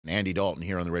Andy Dalton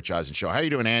here on the Rich Eisen Show. How you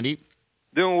doing, Andy?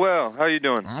 Doing well. How are you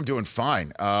doing? I'm doing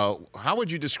fine. How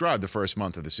would you describe the first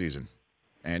month of the season,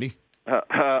 Andy?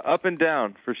 Up and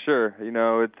down, for sure. You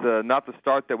know, it's not the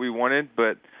start that we wanted,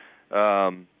 but,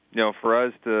 you know, for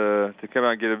us to come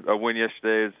out and get a win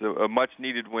yesterday is a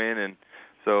much-needed win, and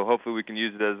so hopefully we can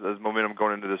use it as momentum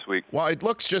going into this week. Well, it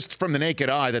looks just from the naked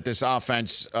eye that this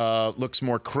offense looks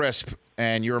more crisp,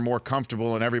 and you're more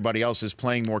comfortable, and everybody else is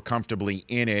playing more comfortably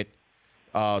in it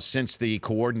since the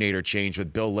coordinator change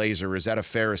with Bill Lazor. Is that a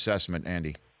fair assessment,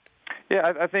 Andy?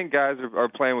 Yeah, I think guys are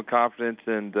playing with confidence,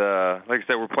 and like I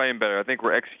said, we're playing better. I think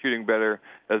we're executing better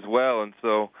as well, and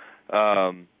so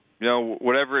you know,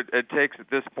 whatever it takes at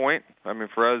this point. I mean,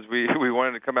 for us, we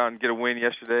wanted to come out and get a win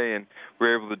yesterday, and we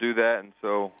were able to do that, and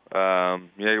so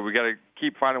yeah, we got to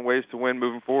keep finding ways to win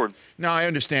moving forward. No, I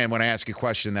understand when I ask a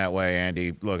question that way,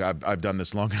 Andy. Look, I've done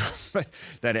this long enough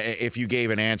that if you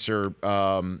gave an answer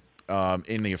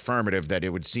in the affirmative, that it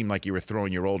would seem like you were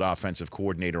throwing your old offensive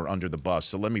coordinator under the bus.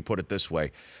 So let me put it this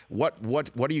way: what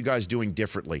are you guys doing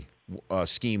differently,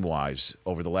 scheme-wise,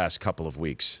 over the last couple of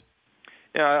weeks?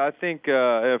 Yeah, I think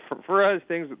for us,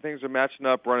 things are matching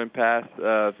up, running past.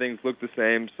 Things look the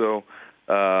same, so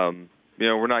you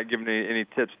know, we're not giving any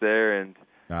tips there, and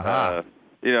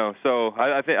you know, so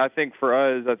I think for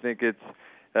us, I think it's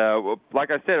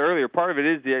like I said earlier, part of it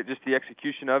is just the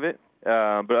execution of it.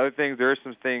 But other things, there are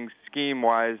some things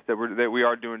scheme-wise that we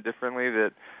are doing differently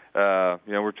that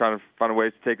you know, we're trying to find a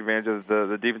way to take advantage of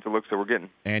the defensive looks that we're getting.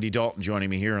 Andy Dalton joining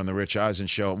me here on the Rich Eisen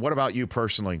Show. What about you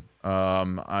personally?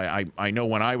 I know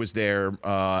when I was there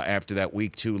after that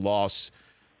Week 2 loss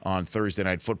on Thursday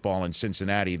Night Football in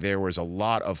Cincinnati, there was a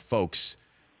lot of folks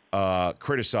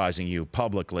criticizing you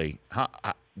publicly.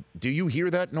 Do you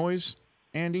hear that noise,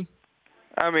 Andy?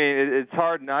 I mean, it's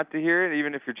hard not to hear it,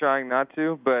 even if you're trying not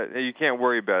to, but you can't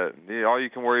worry about it. All you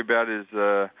can worry about is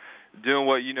doing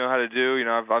what you know how to do. You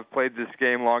know, I've played this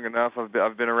game long enough.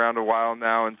 I've been around a while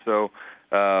now, and so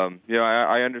you know,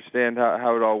 I understand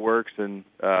how it all works. And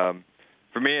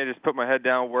for me, I just put my head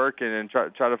down, work, and try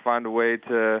to find a way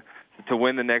to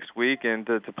win the next week and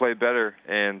to play better.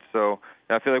 And so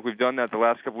I feel like we've done that the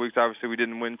last couple of weeks. Obviously, we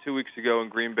didn't win 2 weeks ago in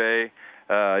Green Bay.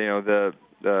 You know,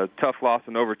 the tough loss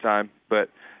in overtime, but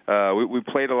we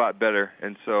played a lot better,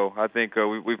 and so I think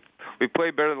we've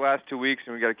played better the last 2 weeks,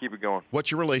 and we got to keep it going.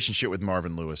 What's your relationship with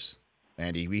Marvin Lewis,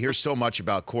 Andy? We hear so much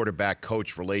about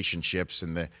quarterback-coach relationships,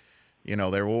 and you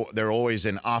know, they're always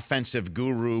an offensive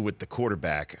guru with the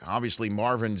quarterback. Obviously,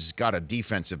 Marvin's got a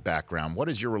defensive background. What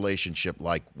is your relationship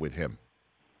like with him?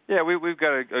 Yeah, we've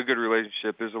got a good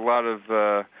relationship. There's a lot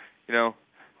of you know,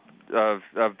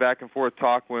 of back and forth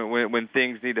talk when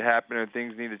things need to happen or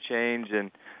things need to change,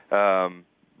 and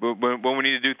when we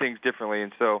need to do things differently.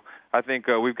 And so I think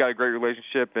we've got a great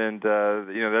relationship, and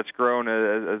you know, that's grown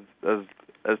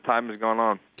as time has gone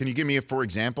on. Can you give me for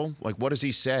example? Like, what does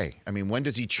he say? I mean, when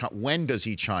does he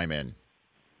chime in?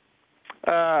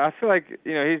 I feel like,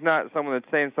 you know, he's not someone that's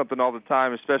saying something all the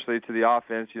time, especially to the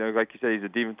offense. You know, like you said, he's a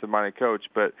defensive-minded coach.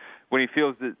 But when he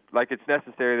feels that, like, it's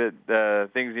necessary that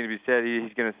things need to be said,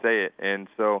 he's going to say it. And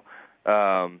so,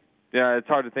 yeah, it's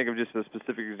hard to think of just a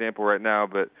specific example right now,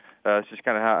 but it's just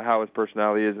kind of how his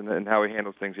personality is and how he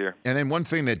handles things here. And then one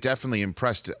thing that definitely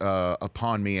impressed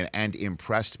upon me and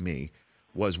impressed me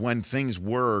was when things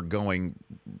were going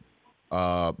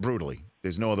brutally.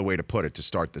 There's no other way to put it, to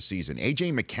start the season.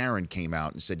 A.J. McCarron came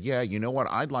out and said, yeah, you know what,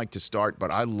 I'd like to start,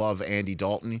 but I love Andy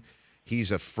Dalton.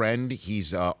 He's a friend.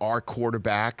 He's our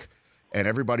quarterback, and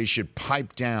everybody should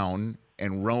pipe down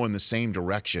and row in the same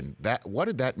direction. What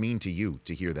did that mean to you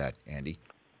to hear that, Andy?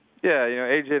 Yeah, you know,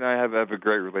 A.J. and I have a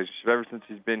great relationship. Ever since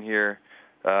he's been here,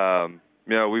 you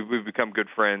know, we've become good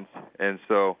friends. And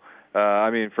so, I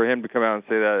mean, for him to come out and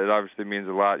say that, it obviously means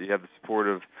a lot. You have the support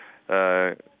of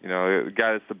you know, a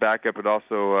guy that's the backup, but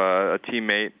also a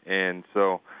teammate, and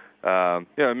so yeah,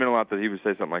 it meant a lot that he would say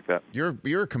something like that.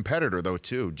 You're a competitor though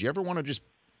too. Do you ever want to just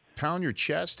pound your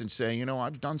chest and say, you know,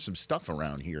 I've done some stuff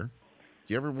around here?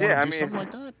 Do you ever want to do something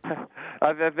like that?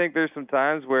 I think there's some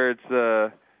times where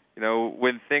it's you know,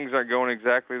 when things aren't going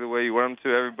exactly the way you want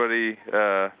them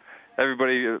to.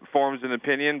 Everybody forms an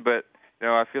opinion, but you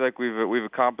know, I feel like we've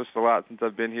accomplished a lot since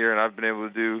I've been here, and I've been able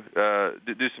to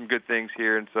do some good things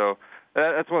here. And so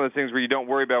that's one of those things where you don't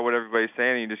worry about what everybody's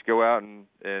saying, and you just go out and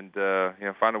you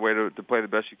know, find a way to play the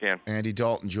best you can. Andy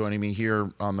Dalton joining me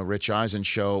here on the Rich Eisen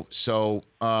Show. So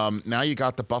now you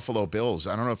got the Buffalo Bills.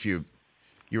 I don't know if you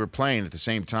were playing at the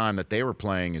same time that they were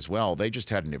playing as well. They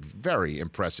just had a very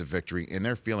impressive victory, and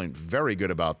they're feeling very good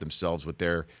about themselves with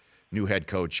their new head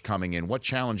coach coming in. What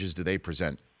challenges do they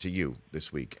present to you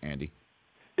this week, Andy?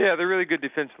 Yeah, they're really good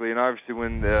defensively, and obviously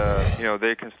when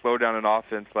they can slow down an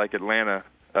offense like Atlanta,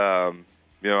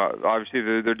 obviously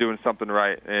they're doing something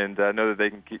right, and I know that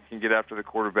they can get after the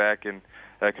quarterback and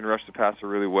can rush the passer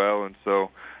really well, and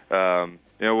so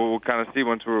we'll kind of see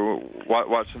once we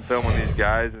watch some film on these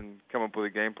guys and come up with a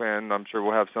game plan. I'm sure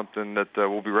we'll have something that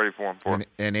we'll be ready for them.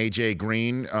 And A.J.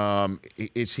 Green,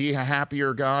 is he a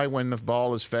happier guy when the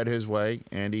ball is fed his way?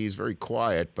 And he's very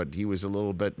quiet, but he was a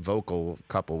little bit vocal a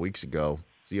couple weeks ago.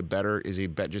 Is he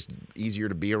just easier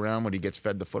to be around when he gets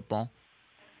fed the football?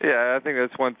 Yeah, I think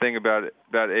that's one thing about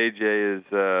AJ is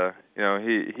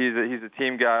he's a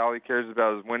team guy. All he cares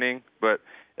about is winning. But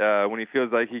when he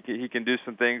feels like he can do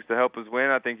some things to help us win,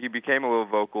 I think he became a little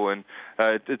vocal, and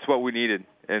it's what we needed.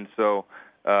 And so,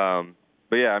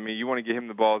 but yeah, I mean, you want to get him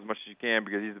the ball as much as you can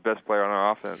because he's the best player on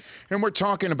our offense. And we're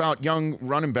talking about young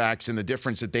running backs and the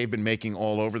difference that they've been making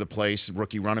all over the place,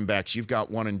 rookie running backs. You've got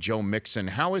one in Joe Mixon.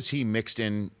 How has he mixed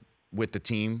in with the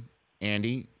team,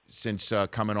 Andy, since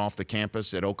coming off the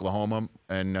campus at Oklahoma,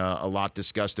 and a lot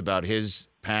discussed about his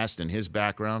past and his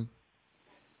background?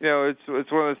 It's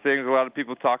one of those things. A lot of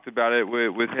people talked about it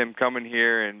with him coming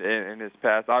here and his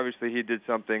past. Obviously, he did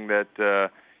something that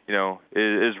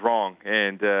is wrong,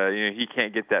 and he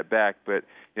can't get that back. But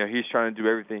he's trying to do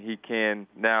everything he can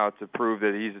now to prove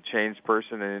that he's a changed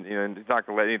person, and he's not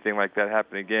going to let anything like that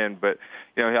happen again. But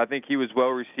I think he was well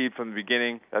received from the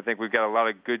beginning. I think we've got a lot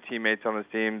of good teammates on the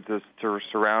team to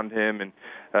surround him and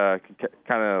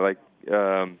kind of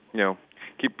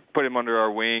put him under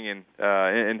our wing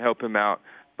and help him out.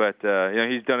 But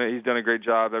he's done a great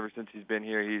job ever since he's been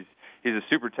here. He's a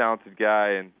super talented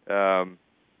guy, and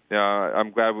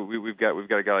I'm glad we've got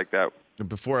a guy like that.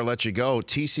 Before I let you go,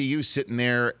 TCU sitting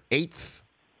there 8th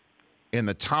in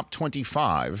the top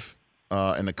 25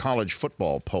 in the college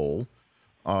football poll.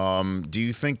 Do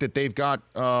you think that they've got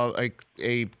a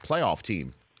playoff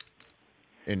team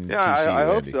in TCU? I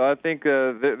hope so. I think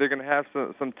they're going to have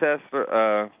some tests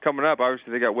coming up.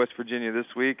 Obviously, they got West Virginia this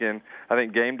week, and I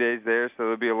think game day's there, so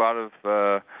there'll be a lot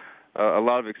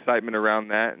of excitement around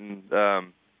that.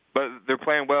 And but they're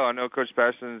playing well. I know Coach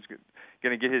Patterson's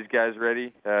going to get his guys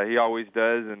ready. He always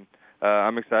does, and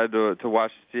I'm excited to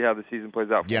watch to see how the season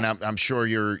plays out. Yeah, and I'm sure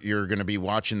you're going to be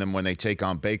watching them when they take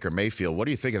on Baker Mayfield. What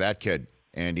do you think of that kid,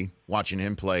 Andy? Watching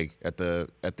him play at the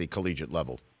collegiate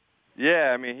level.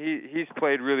 Yeah, I mean he's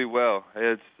played really well.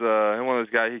 It's one of those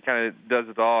guys. He kind of does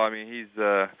it all. I mean he's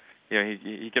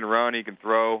he can run, he can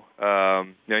throw.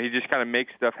 He just kind of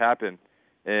makes stuff happen.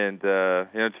 And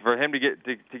for him to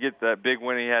get that big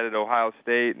win he had at Ohio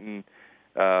State and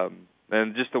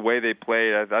just the way they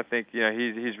played, I think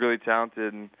he's really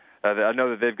talented, and I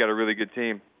know that they've got a really good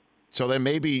team. So then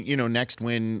maybe next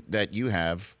win that you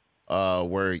have,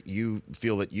 where you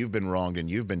feel that you've been wronged and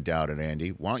you've been doubted, Andy,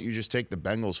 why don't you just take the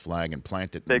Bengals flag and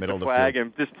plant it in the middle of the field? Take the flag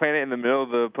and just plant it in the middle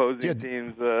of the opposing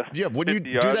team's wouldn't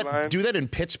you do that in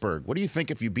Pittsburgh? What do you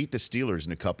think if you beat the Steelers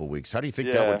in a couple weeks? How do you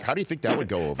think that would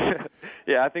go over?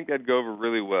 Yeah, I think that'd go over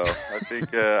really well.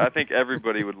 I think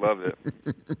everybody would love it.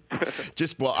 I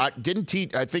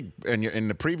think in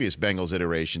the previous Bengals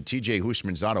iteration, T.J.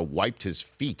 Houshmandzadeh wiped his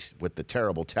feet with the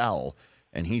terrible towel,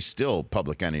 and he's still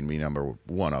public enemy number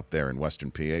one up there in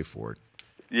Western PA for it.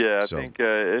 Yeah, I think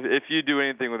if you do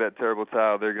anything with that terrible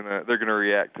towel, they're gonna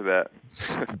react to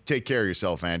that. Take care of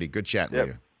yourself, Andy. Good chatting with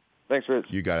you. Thanks, Rich.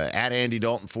 You got it. At Andy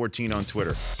Dalton 14 on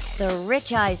Twitter. The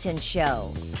Rich Eisen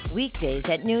Show, weekdays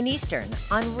at noon Eastern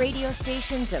on radio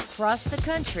stations across the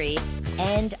country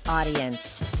and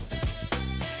audience.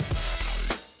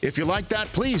 If you like that,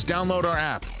 please download our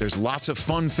app. There's lots of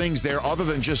fun things there other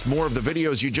than just more of the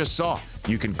videos you just saw.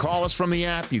 You can call us from the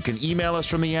app. You can email us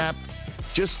from the app.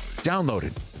 Just download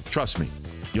it. Trust me,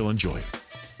 you'll enjoy it.